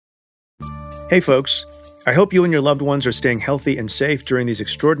Hey folks, I hope you and your loved ones are staying healthy and safe during these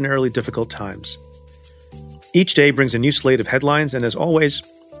extraordinarily difficult times. Each day brings a new slate of headlines, and as always,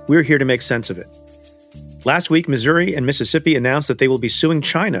 we're here to make sense of it. Last week, Missouri and Mississippi announced that they will be suing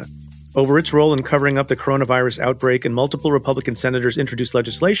China over its role in covering up the coronavirus outbreak, and multiple Republican senators introduced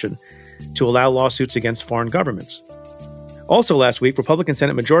legislation to allow lawsuits against foreign governments. Also last week, Republican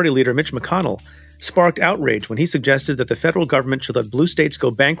Senate Majority Leader Mitch McConnell sparked outrage when he suggested that the federal government should let blue states go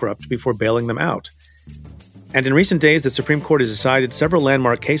bankrupt before bailing them out. And in recent days, the Supreme Court has decided several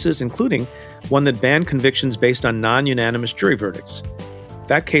landmark cases, including one that banned convictions based on non-unanimous jury verdicts.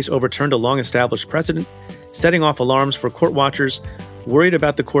 That case overturned a long-established precedent, setting off alarms for court watchers worried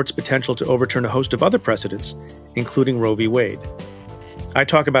about the court's potential to overturn a host of other precedents, including Roe v. Wade. I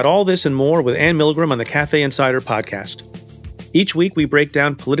talk about all this and more with Ann Milgram on the Cafe Insider podcast. Each week, we break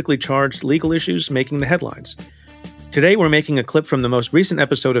down politically charged legal issues making the headlines. Today, we're making a clip from the most recent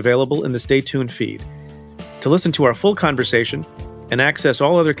episode available in the Stay Tuned feed. To listen to our full conversation and access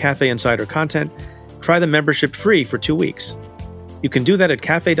all other Cafe Insider content, try the membership free for 2 weeks. You can do that at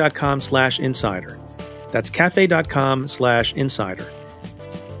cafe.com/insider. That's cafe.com/insider.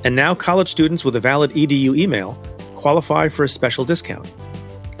 And now college students with a valid EDU email qualify for a special discount.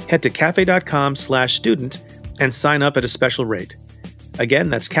 Head to cafe.com/student and sign up at a special rate.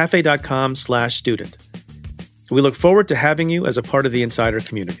 Again, that's cafe.com/student. We look forward to having you as a part of the Insider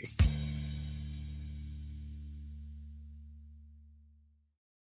community.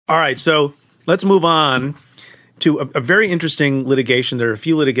 All right, so let's move on to a very interesting litigation. There are a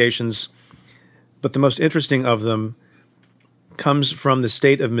few litigations, but the most interesting of them comes from the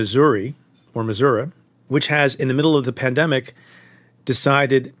state of Missouri, which has, in the middle of the pandemic,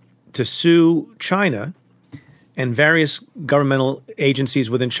 decided to sue China and various governmental agencies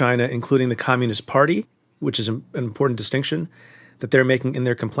within China, including the Communist Party, which is an important distinction that they're making in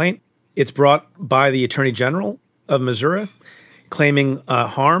their complaint. It's brought by the Attorney General of Missouri, claiming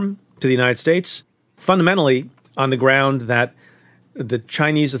harm to the United States, fundamentally on the ground that the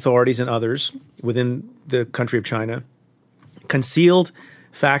Chinese authorities and others within the country of China concealed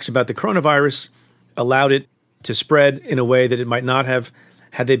facts about the coronavirus, allowed it to spread in a way that it might not have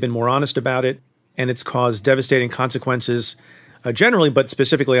had they been more honest about it, and it's caused devastating consequences generally, but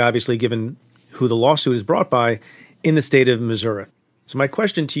specifically, obviously, given who the lawsuit is brought by, in the state of Missouri. So my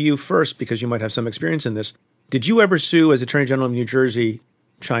question to you first, because you might have some experience in this, did you ever sue, as Attorney General of New Jersey,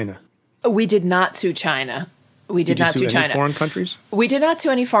 China? We did not sue China. We did not sue China. Any foreign countries? We did not sue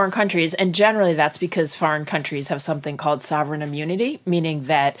any foreign countries, and generally that's because foreign countries have something called sovereign immunity, meaning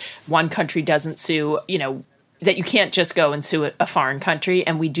that one country doesn't sue, that you can't just go and sue a foreign country,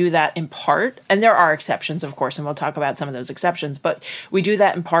 and we do that in part, and there are exceptions, of course, and we'll talk about some of those exceptions, but we do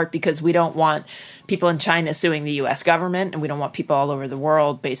that in part because we don't want people in China suing the U.S. government, and we don't want people all over the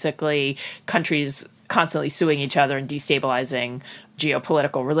world, basically countries constantly suing each other and destabilizing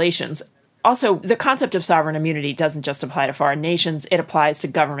geopolitical relations. Also, the concept of sovereign immunity doesn't just apply to foreign nations. It applies to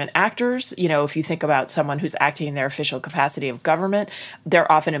government actors. If you think about someone who's acting in their official capacity of government,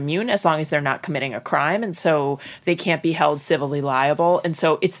 they're often immune as long as they're not committing a crime. And so they can't be held civilly liable. And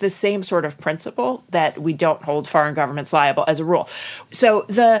so it's the same sort of principle that we don't hold foreign governments liable as a rule. So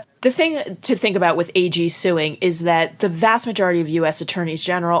the thing to think about with AG suing is that the vast majority of U.S. attorneys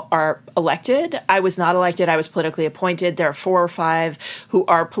general are elected. I was not elected. I was politically appointed. There are 4 or 5 who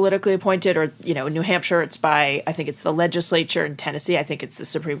are politically appointed, or, in New Hampshire, I think it's the legislature. In Tennessee, I think it's the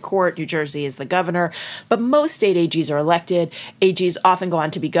Supreme Court. New Jersey is the governor. But most state AGs are elected. AGs often go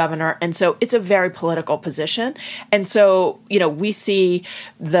on to be governor. And so it's a very political position. And so, we see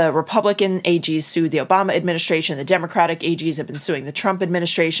the Republican AGs sue the Obama administration. The Democratic AGs have been suing the Trump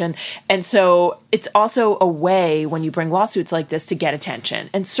administration. And so it's also a way, when you bring lawsuits like this, to get attention.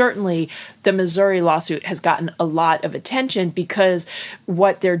 And certainly the Missouri lawsuit has gotten a lot of attention because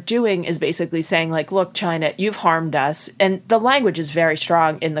what they're doing is basically saying, look, China, you've harmed us. And the language is very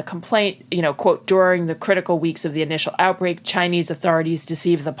strong in the complaint, quote, during the critical weeks of the initial outbreak, Chinese authorities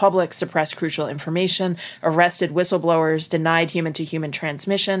deceived the public, suppressed crucial information, arrested whistleblowers, denied human-to-human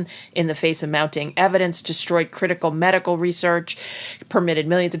transmission in the face of mounting evidence, destroyed critical medical research, permitted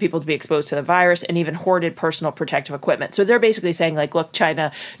millions of people to be exposed to the virus, and even hoarded personal protective equipment. So they're basically saying, look,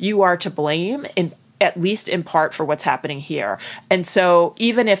 China, you are to blame at least in part for what's happening here. And so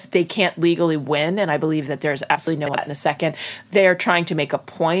even if they can't legally win, and I believe that there's absolutely no doubt in a second, they are trying to make a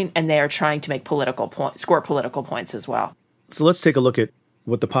point, and they are trying to make score political points as well. So let's take a look at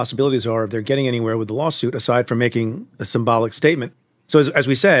what the possibilities are if they're getting anywhere with the lawsuit, aside from making a symbolic statement. So as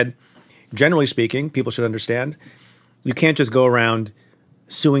we said, generally speaking, people should understand, you can't just go around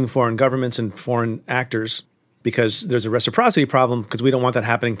suing foreign governments and foreign actors because there's a reciprocity problem, because we don't want that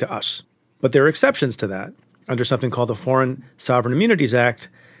happening to us. But there are exceptions to that under something called the Foreign Sovereign Immunities Act,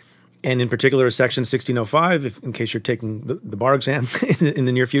 and in particular, Section 1605, in case you're taking the bar exam in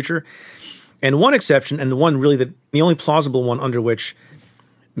the near future. And one exception, and the only plausible one under which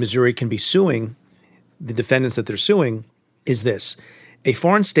Missouri can be suing the defendants that they're suing, is this: a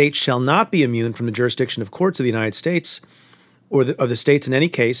foreign state shall not be immune from the jurisdiction of courts of the United States or of the states in any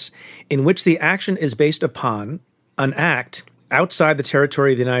case in which the action is based upon an act outside the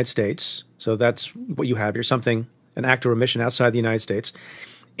territory of the United States. So that's what you have here, an act or omission outside the United States,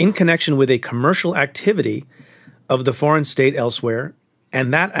 in connection with a commercial activity of the foreign state elsewhere,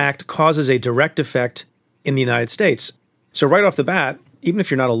 and that act causes a direct effect in the United States. So right off the bat, even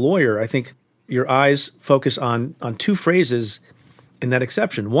if you're not a lawyer, I think your eyes focus on two phrases in that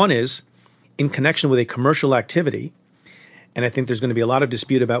exception. One is in connection with a commercial activity, and I think there's going to be a lot of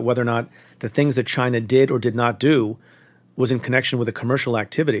dispute about whether or not the things that China did or did not do was in connection with a commercial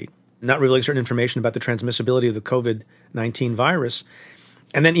activity, not revealing certain information about the transmissibility of the COVID-19 virus.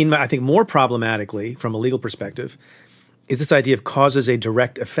 And then even, I think more problematically, from a legal perspective, is this idea of causes a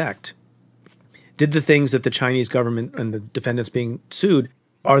direct effect. Did the things that the Chinese government and the defendants being sued,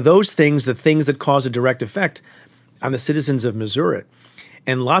 are those things the things that cause a direct effect on the citizens of Missouri?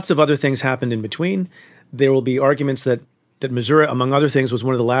 And lots of other things happened in between. There will be arguments that Missouri, among other things, was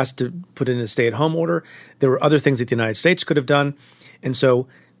one of the last to put in a stay-at-home order. There were other things that the United States could have done. And so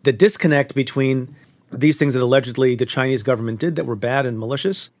the disconnect between these things that allegedly the Chinese government did that were bad and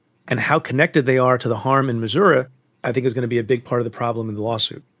malicious and how connected they are to the harm in Missouri, I think is going to be a big part of the problem in the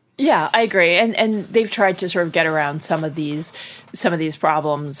lawsuit. Yeah, I agree. And they've tried to sort of get around some of these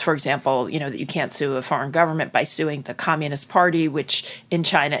problems. For example, that you can't sue a foreign government by suing the Communist Party, which in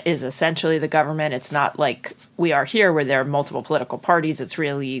China is essentially the government. It's not like we are here where there are multiple political parties. It's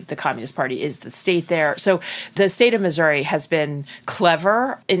really the Communist Party is the state there. So the state of Missouri has been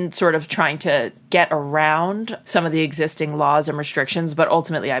clever in sort of trying to get around some of the existing laws and restrictions, but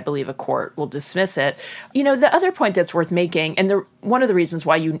ultimately I believe a court will dismiss it. The other point that's worth making, and one of the reasons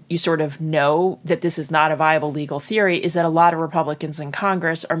why you sort of know that this is not a viable legal theory, is that a lot of Republicans in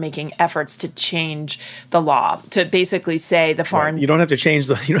Congress are making efforts to change the law, to basically say the foreign... Right. You don't have to change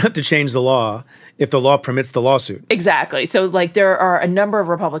the law if the law permits the lawsuit. Exactly. So there are a number of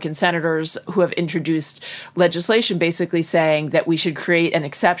Republican senators who have introduced legislation basically saying that we should create an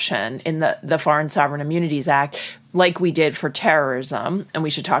exception in the Foreign Sovereign Immunities Act like we did for terrorism. And we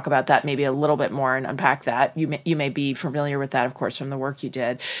should talk about that maybe a little bit more and unpack that. You may be familiar with that, of course, from the work you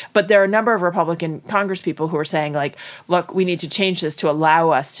did. But there are a number of Republican congresspeople who are saying, look, we need to change this to allow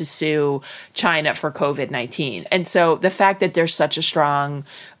us to sue China for COVID-19. And so the fact that there's such a strong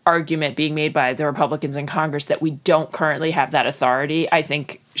argument being made by the Republicans in Congress that we don't currently have that authority, I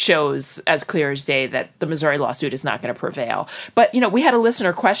think shows as clear as day that the Missouri lawsuit is not going to prevail. But, we had a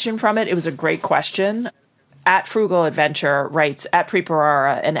listener question from it. It was a great question. At Frugal Adventure writes, at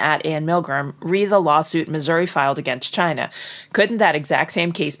Preparara and at Ann Milgram, read the lawsuit Missouri filed against China. Couldn't that exact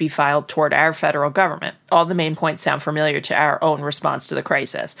same case be filed toward our federal government? All the main points sound familiar to our own response to the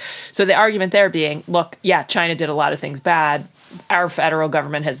crisis. So the argument there being, look, yeah, China did a lot of things bad. Our federal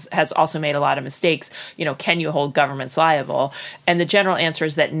government has also made a lot of mistakes. Can you hold governments liable? And the general answer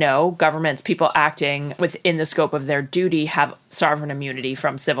is that no, governments, people acting within the scope of their duty, have sovereign immunity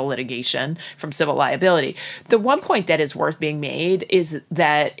from civil litigation, from civil liability. The one point that is worth being made is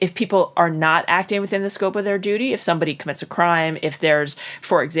that if people are not acting within the scope of their duty, if somebody commits a crime, if there's,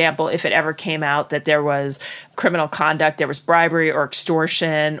 for example, if it ever came out that there was criminal conduct, there was bribery or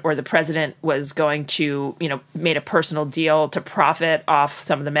extortion, or the president was going to, made a personal deal to profit off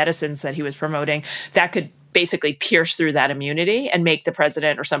some of the medicines that he was promoting, that could basically pierce through that immunity and make the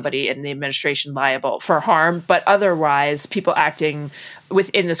president or somebody in the administration liable for harm. But otherwise, people acting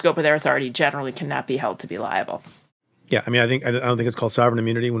within the scope of their authority generally cannot be held to be liable. Yeah, I don't think it's called sovereign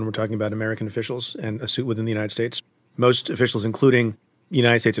immunity when we're talking about American officials and a suit within the United States. Most officials, including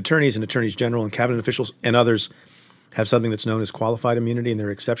United States attorneys and attorneys general and cabinet officials and others, have something that's known as qualified immunity, and there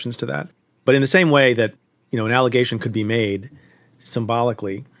are exceptions to that. But in the same way that, an allegation could be made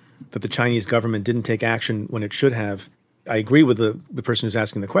symbolically that the Chinese government didn't take action when it should have, I agree with the person who's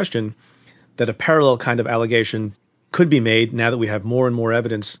asking the question that a parallel kind of allegation could be made now that we have more and more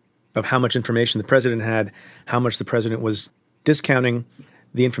evidence of how much information the president had, how much the president was discounting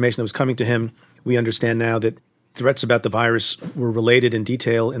the information that was coming to him. We understand now that threats about the virus were related in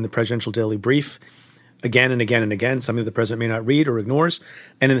detail in the presidential daily brief again and again and again, something the president may not read or ignores.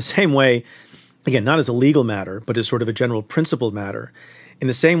 And in the same way, again, not as a legal matter, but as sort of a general principled matter, in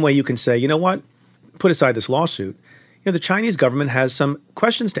the same way you can say, you know what, put aside this lawsuit. The Chinese government has some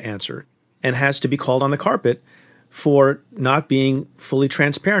questions to answer and has to be called on the carpet for not being fully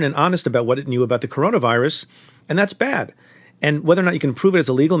transparent and honest about what it knew about the coronavirus, and that's bad. And whether or not you can prove it as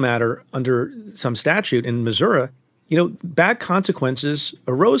a legal matter under some statute in Missouri, bad consequences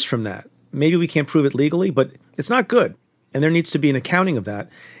arose from that. Maybe we can't prove it legally, but it's not good. And there needs to be an accounting of that.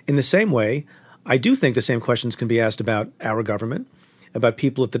 In the same way, I do think the same questions can be asked about our government, about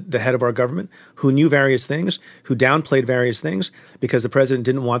people at the head of our government who knew various things, who downplayed various things because the president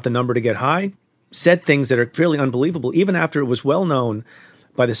didn't want the number to get high, said things that are fairly unbelievable, even after it was well known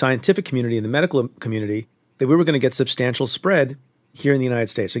by the scientific community and the medical community that we were going to get substantial spread here in the United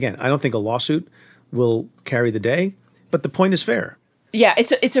States. Again, I don't think a lawsuit will carry the day, but the point is fair. Yeah,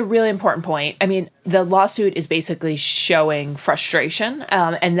 it's a really important point. I mean, the lawsuit is basically showing frustration,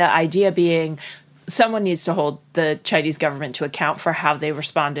 and the idea being someone needs to hold the Chinese government to account for how they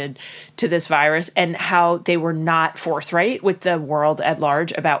responded to this virus and how they were not forthright with the world at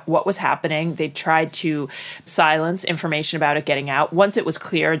large about what was happening. They tried to silence information about it getting out. Once it was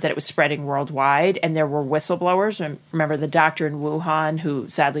clear that it was spreading worldwide and there were whistleblowers, remember the doctor in Wuhan who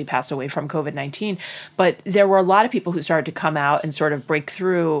sadly passed away from COVID-19, but there were a lot of people who started to come out and sort of break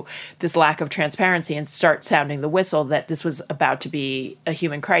through this lack of transparency and start sounding the whistle that this was about to be a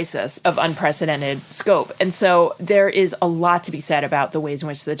human crisis of unprecedented scope. And so there is a lot to be said about the ways in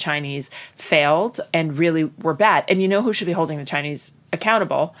which the Chinese failed and really were bad. And you know who should be holding the Chinese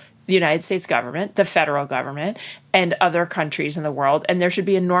accountable? The United States government, the federal government, and other countries in the world. And there should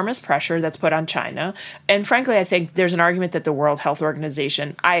be enormous pressure that's put on China. And frankly, I think there's an argument that the World Health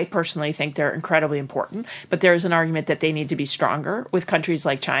Organization, I personally think they're incredibly important, but there's an argument that they need to be stronger with countries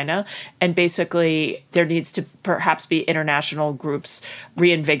like China. And basically, there needs to perhaps be international groups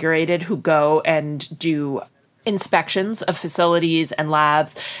reinvigorated who go and do inspections of facilities and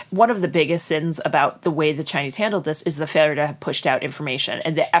labs. One of the biggest sins about the way the Chinese handled this is the failure to have pushed out information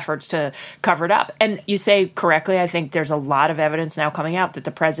and the efforts to cover it up. And you say correctly, I think there's a lot of evidence now coming out that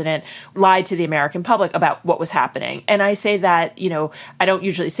the president lied to the American public about what was happening. And I say that, I don't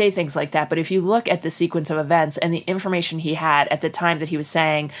usually say things like that, but if you look at the sequence of events and the information he had at the time that he was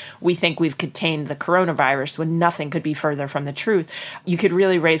saying, we think we've contained the coronavirus when nothing could be further from the truth, you could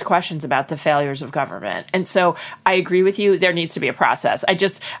really raise questions about the failures of government. And so I agree with you. There needs to be a process.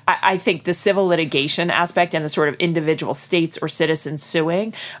 I think the civil litigation aspect and the sort of individual states or citizens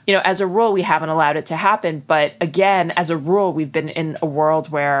suing, as a rule, we haven't allowed it to happen. But again, as a rule, we've been in a world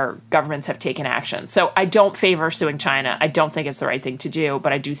where governments have taken action. So I don't favor suing China. I don't think it's the right thing to do.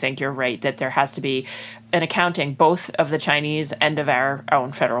 But I do think you're right that there has to be an accounting both of the Chinese and of our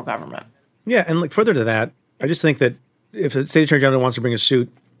own federal government. Yeah. And further to that, I just think that if the state attorney general wants to bring a suit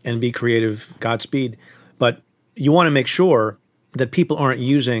and be creative, Godspeed. But you want to make sure that people aren't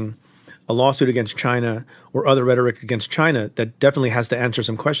using a lawsuit against China or other rhetoric against China that definitely has to answer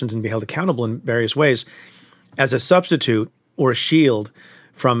some questions and be held accountable in various ways as a substitute or a shield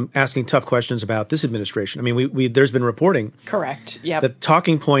from asking tough questions about this administration. I mean, there's been reporting, correct, yeah, that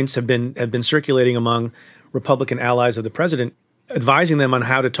talking points have been circulating among Republican allies of the president, advising them on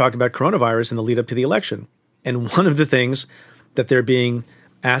how to talk about coronavirus in the lead up to the election. And one of the things that they're being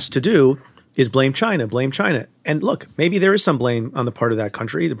asked to do is blame China. And look, maybe there is some blame on the part of that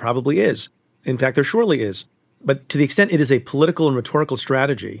country. There probably is. In fact, there surely is. But to the extent it is a political and rhetorical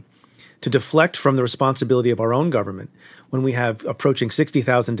strategy to deflect from the responsibility of our own government when we have approaching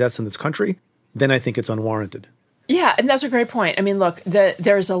 60,000 deaths in this country, then I think it's unwarranted. Yeah, and that's a great point. I mean, look,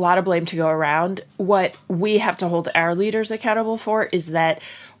 there's a lot of blame to go around. What we have to hold our leaders accountable for is that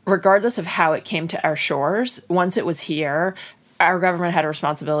regardless of how it came to our shores, once it was here, our government had a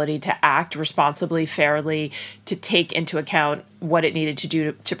responsibility to act responsibly, fairly, to take into account what it needed to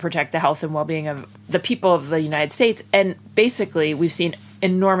do to protect the health and well-being of the people of the United States. And basically, we've seen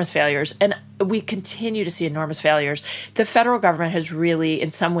enormous failures, and we continue to see enormous failures. The federal government has really, in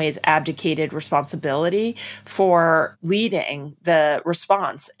some ways, abdicated responsibility for leading the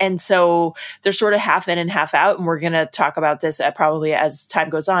response. And so they're sort of half in and half out. And we're going to talk about this probably as time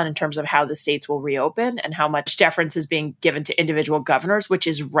goes on in terms of how the states will reopen and how much deference is being given to individual governors, which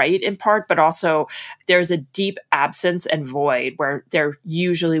is right in part, but also there's a deep absence and void where there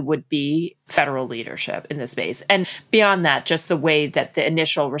usually would be federal leadership in this space. And beyond that, just the way that the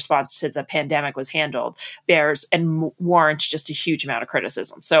initial response to the pandemic was handled bears and warrants just a huge amount of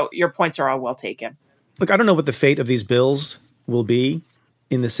criticism. So your points are all well taken. Look, I don't know what the fate of these bills will be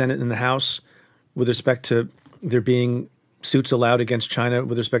in the Senate and the House with respect to there being suits allowed against China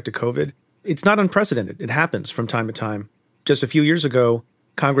with respect to COVID. It's not unprecedented. It happens from time to time. Just a few years ago,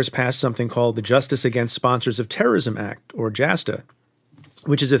 Congress passed something called the Justice Against Sponsors of Terrorism Act, or JASTA,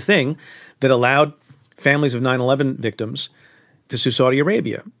 which is a thing that allowed families of 9/11 victims to sue Saudi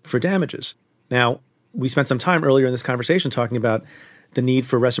Arabia for damages. Now, we spent some time earlier in this conversation talking about the need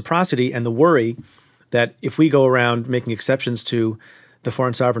for reciprocity and the worry that if we go around making exceptions to the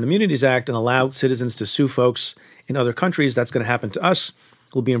Foreign Sovereign Immunities Act and allow citizens to sue folks in other countries, that's going to happen to us.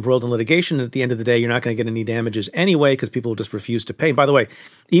 We'll be embroiled in litigation. And at the end of the day, you're not going to get any damages anyway because people will just refuse to pay. By the way,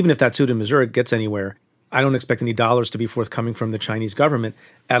 even if that suit in Missouri gets anywhere, I don't expect any dollars to be forthcoming from the Chinese government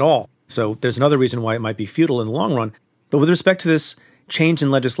at all. So there's another reason why it might be futile in the long run. But with respect to this change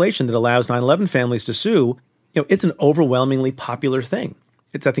in legislation that allows 9/11 families to sue, it's an overwhelmingly popular thing.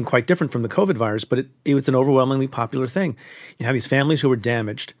 It's, I think, quite different from the COVID virus, but it's an overwhelmingly popular thing. You have these families who were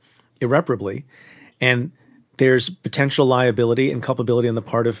damaged irreparably, and there's potential liability and culpability on the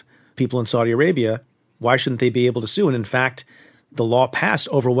part of people in Saudi Arabia. Why shouldn't they be able to sue? And in fact, the law passed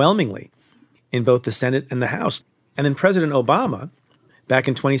overwhelmingly in both the Senate and the House. And then President Obama, back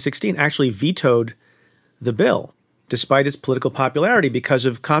in 2016, actually vetoed the bill, despite its political popularity, because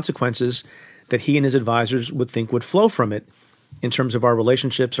of consequences that he and his advisors would think would flow from it in terms of our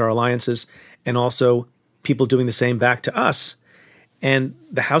relationships, our alliances, and also people doing the same back to us. And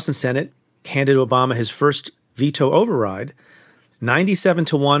the House and Senate handed Obama his first veto override,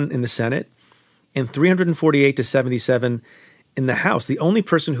 97-1 in the Senate and 348-77 in the House. The only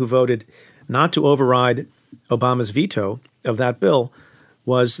person who voted not to override Obama's veto of that bill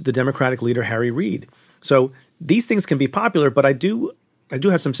was the Democratic leader, Harry Reid. So these things can be popular, but I do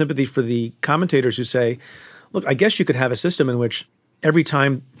have some sympathy for the commentators who say, look, I guess you could have a system in which every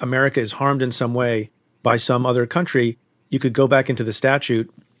time America is harmed in some way by some other country, you could go back into the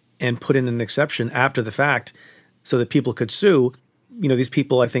statute and put in an exception after the fact so that people could sue. These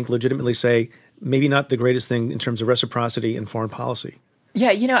people, I think, legitimately say maybe not the greatest thing in terms of reciprocity and foreign policy.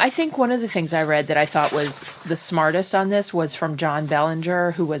 Yeah, I think one of the things I read that I thought was the smartest on this was from John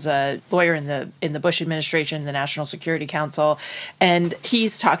Bellinger, who was a lawyer in the Bush administration, the National Security Council, and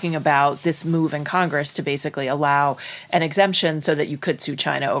he's talking about this move in Congress to basically allow an exemption so that you could sue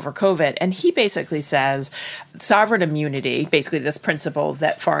China over COVID. And he basically says sovereign immunity, basically this principle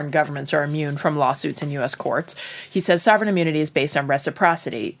that foreign governments are immune from lawsuits in U.S. courts. He says sovereign immunity is based on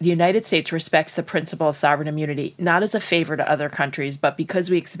reciprocity. The United States respects the principle of sovereign immunity not as a favor to other countries, but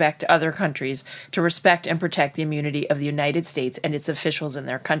because we expect other countries to respect and protect the immunity of the United States and its officials in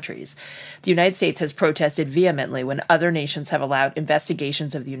their countries. The United States has protested vehemently when other nations have allowed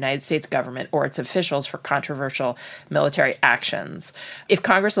investigations of the United States government or its officials for controversial military actions. If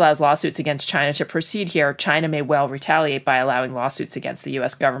Congress allows lawsuits against China to proceed here, China may well retaliate by allowing lawsuits against the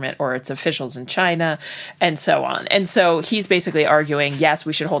U.S. government or its officials in China, and so on. And so he's basically arguing, yes,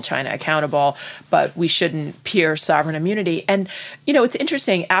 we should hold China accountable, but we shouldn't pierce sovereign immunity. And, it's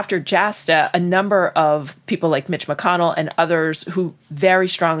interesting. After JASTA, a number of people like Mitch McConnell and others who very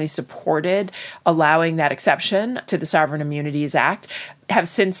strongly supported allowing that exception to the Sovereign Immunities Act have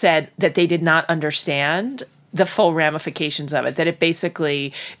since said that they did not understand the full ramifications of it, that it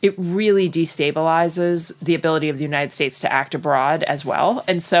really destabilizes the ability of the United States to act abroad as well.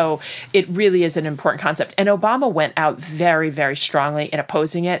 And so it really is an important concept. And Obama went out very, very strongly in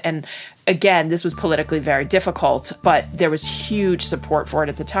opposing it. And again, this was politically very difficult, but there was huge support for it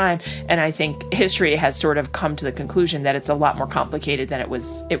at the time. And I think history has sort of come to the conclusion that it's a lot more complicated than it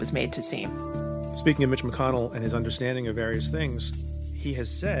was made to seem. Speaking of Mitch McConnell and his understanding of various things, he has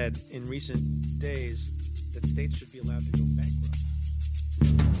said in recent days that states should be allowed to go bankrupt.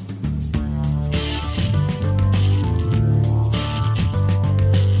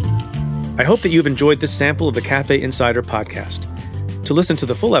 I hope that you've enjoyed this sample of the Cafe Insider podcast. To listen to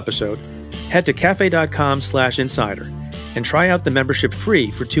the full episode, head to cafe.com/insider and try out the membership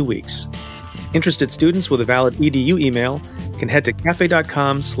free for 2 weeks. Interested students with a valid EDU email can head to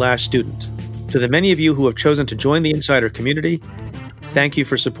cafe.com/student. To the many of you who have chosen to join the Insider community, thank you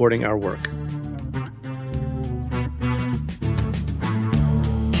for supporting our work.